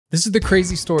This is the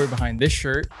crazy story behind this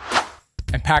shirt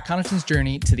and Pat Connaughton's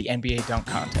journey to the NBA dunk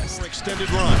contest.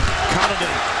 Extended run.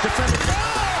 Connaughton defended.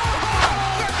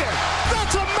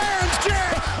 That's a man's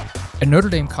jam. At Notre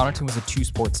Dame, Connaughton was a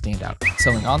two-sport standout,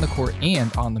 excelling on the court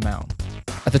and on the mound.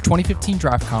 At the 2015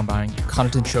 draft combine,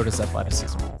 Connaughton showed his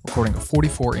athleticism, recording a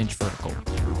 44-inch vertical.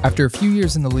 After a few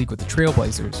years in the league with the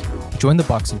Trailblazers, he joined the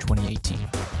Bucks in 2018.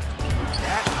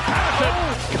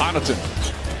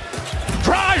 Connaughton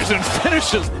drives and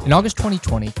finishes. In August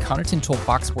 2020, Connaughton told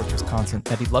FoxSports Wisconsin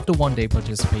that he'd love to one day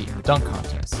participate in the dunk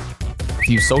contest. A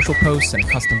few social posts and a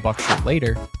custom Bucks shirt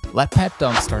later, Let Pat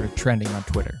Dunk started trending on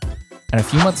Twitter. And a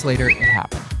few months later, it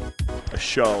happened. A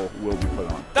show will be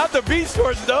put on. Not the beach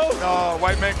shorts, though. No,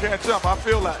 white man can't jump. I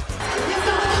feel that.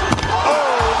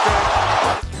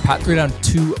 Oh, okay. Pat threw down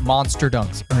two monster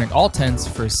dunks, earning all 10s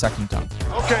for his second dunk.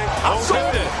 Okay, I saw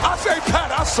it. I say,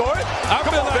 Pat, I saw it.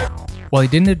 Come on, baby. While he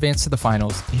didn't advance to the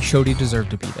finals, he showed he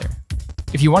deserved to be there.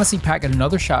 If you want to see Pat get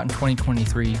another shot in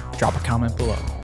 2023, drop a comment below.